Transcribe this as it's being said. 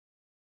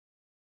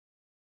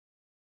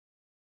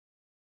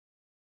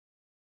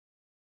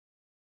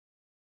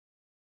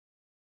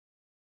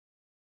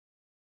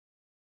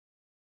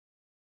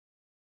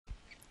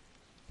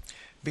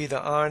be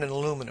the iron and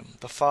aluminum.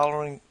 The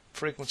following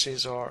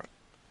frequencies are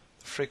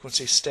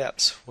frequency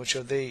steps, which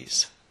are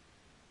these.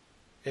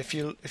 If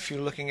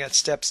you're looking at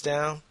steps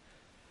down,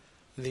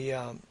 the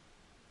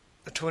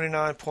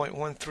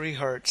 29.13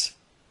 hertz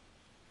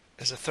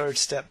is a third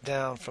step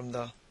down from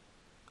the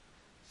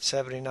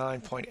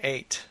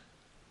 79.8.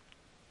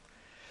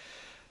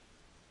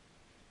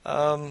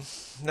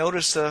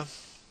 Notice the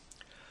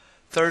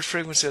third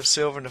frequency of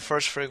silver and the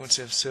first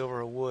frequency of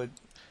silver or wood.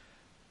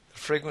 The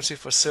frequency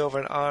for silver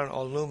and iron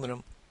or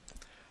aluminum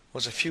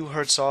was a few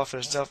hertz off,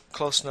 and it's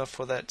close enough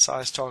for that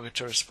size target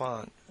to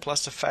respond.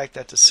 Plus the fact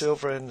that the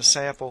silver in the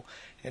sample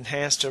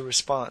enhanced the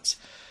response.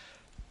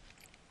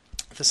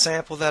 The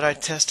sample that I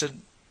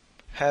tested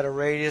had a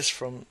radius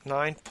from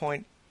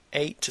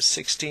 9.8 to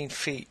 16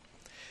 feet.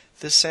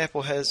 This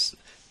sample has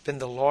been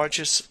the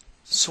largest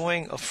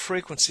swing of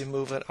frequency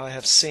movement I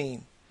have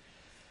seen,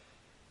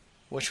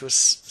 which was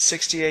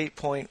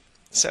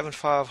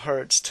 68.75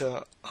 hertz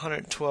to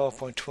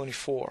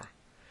 112.24.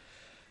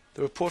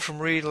 The report from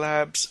Reed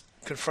Labs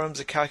confirms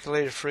the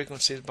calculated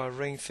frequencies by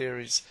ring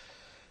theories.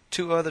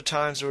 Two other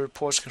times the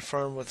reports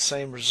confirmed with the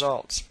same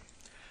results.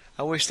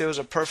 I wish there was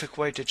a perfect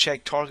way to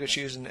check targets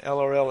using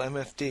LRL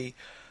MFD,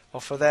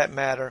 or for that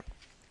matter,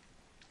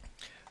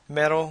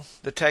 metal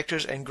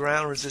detectors and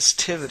ground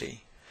resistivity.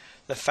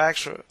 The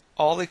facts for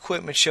all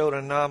equipment showed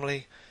an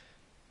anomaly,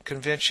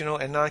 conventional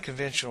and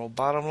non-conventional.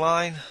 Bottom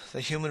line,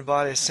 the human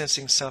body is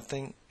sensing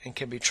something and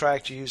can be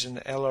tracked using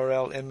the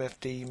LRL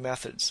MFD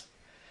methods.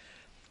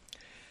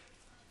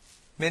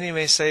 Many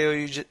may say, oh,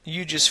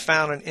 you just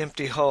found an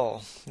empty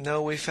hull.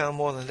 No, we found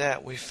more than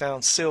that. We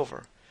found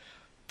silver,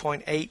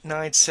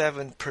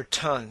 0.897 per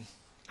ton,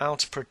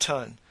 ounce per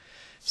ton.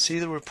 See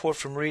the report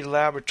from Reed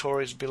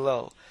Laboratories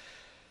below.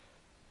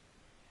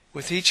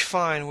 With each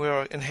find, we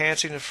are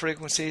enhancing the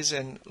frequencies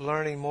and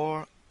learning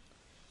more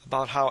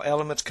about how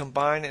elements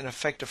combine and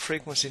affect the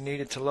frequency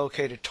needed to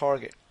locate a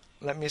target.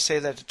 Let me say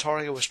that the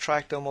target was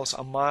tracked almost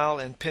a mile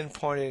and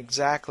pinpointed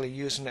exactly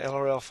using the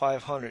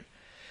LRL500.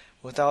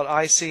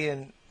 Without IC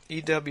and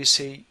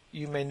EWC,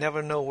 you may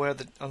never know where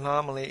the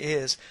anomaly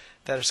is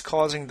that is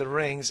causing the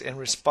rings in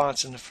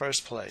response in the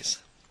first place.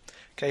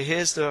 Okay,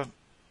 here's the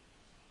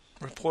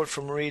report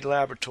from Reed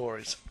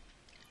Laboratories.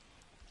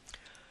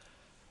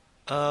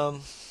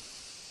 You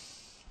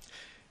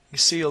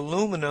see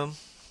aluminum.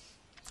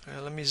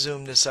 Let me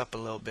zoom this up a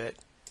little bit,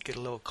 get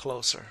a little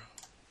closer.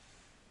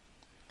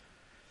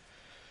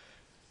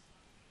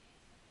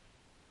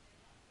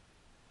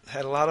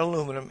 Had a lot of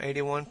aluminum,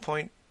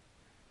 81.96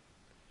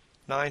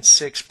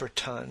 per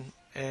ton,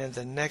 and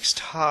the next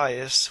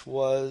highest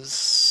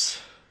was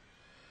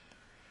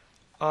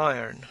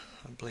iron,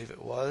 I believe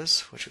it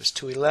was, which was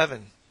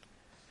 211.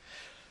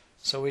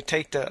 So we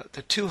take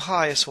the two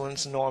highest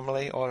ones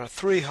normally, or the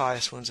three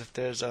highest ones if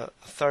there's a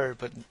third,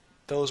 but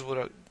those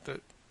were the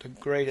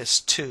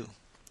greatest two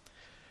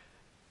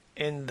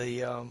in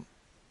the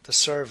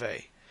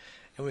survey,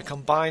 and we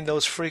combined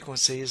those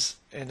frequencies,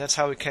 and that's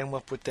how we came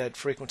up with that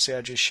frequency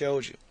I just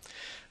showed you.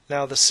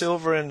 Now the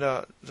silver and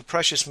the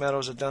precious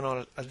metals are done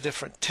on a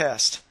different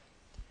test,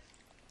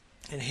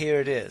 and here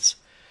it is.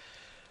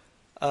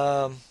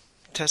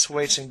 Test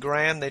weights in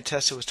gram, they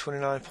tested was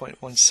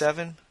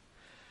 29.17.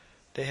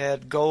 They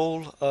had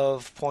gold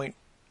of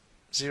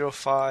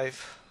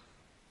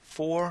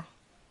 0.054,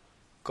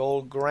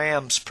 gold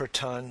grams per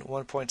ton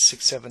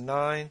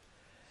 1.679,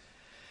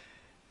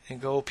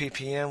 and gold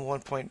ppm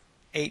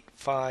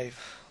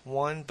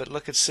 1.851. But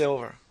look at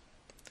silver,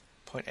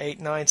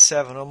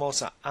 0.897,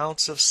 almost an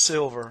ounce of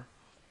silver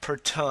per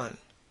ton.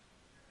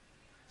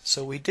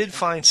 So we did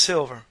find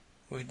silver,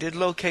 we did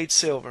locate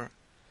silver,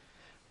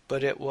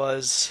 but it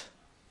was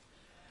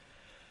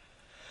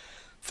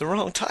the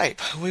wrong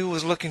type. We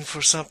was looking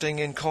for something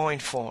in coin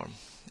form,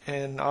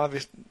 and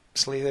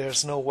obviously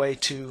there's no way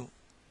to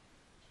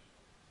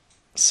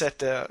set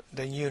the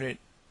unit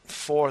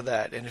for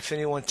that, and if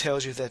anyone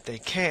tells you that they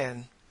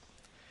can,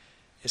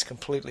 it's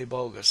completely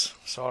bogus.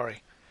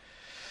 Sorry.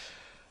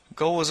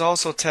 Gold was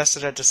also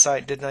tested at the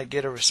site, did not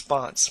get a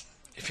response.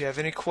 If you have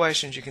any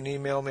questions, you can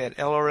email me at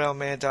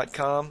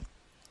lrlman.com.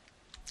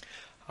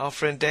 Our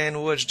friend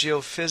Dan Woods,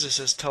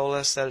 geophysicist, told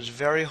us that it's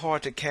very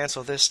hard to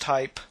cancel this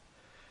type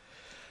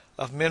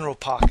of mineral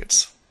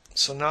pockets.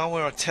 So now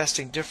we are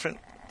testing different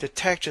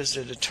detectors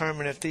to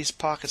determine if these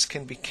pockets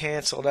can be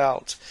canceled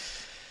out.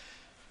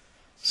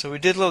 So we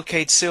did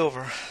locate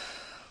silver,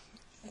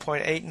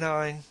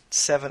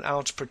 0.897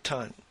 ounce per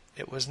ton.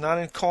 It was not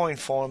in coin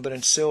form, but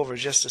in silver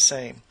just the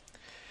same.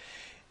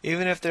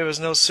 Even if there was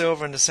no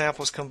silver in the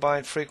sample's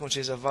combined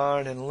frequencies of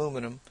iron and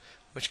aluminum,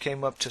 which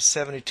came up to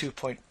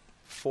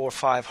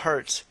 72.45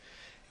 hertz,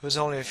 it was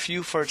only a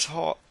few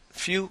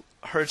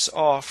hertz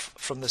off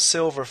from the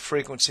silver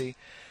frequency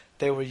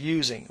they were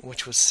using,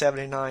 which was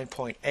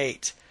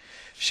 79.8,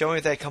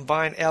 showing that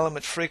combined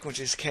element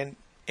frequencies can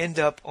end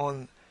up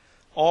on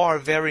or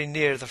very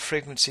near the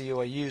frequency you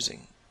are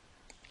using.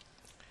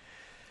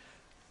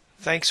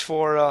 Thanks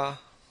for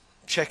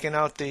checking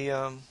out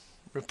the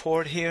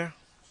report here.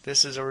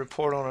 This is a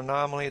report on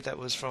anomaly that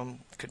was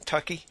from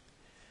Kentucky,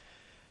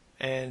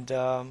 and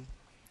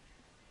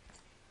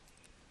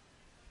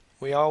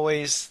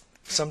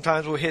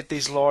sometimes we'll hit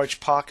these large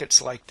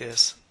pockets like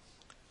this,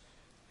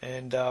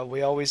 and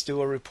we always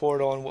do a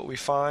report on what we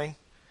find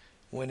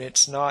when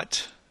it's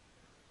not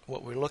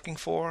what we're looking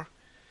for,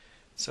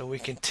 so we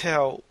can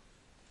tell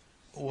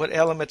what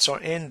elements are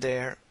in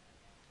there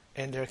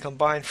and their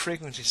combined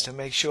frequencies to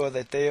make sure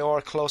that they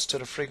are close to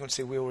the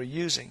frequency we were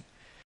using.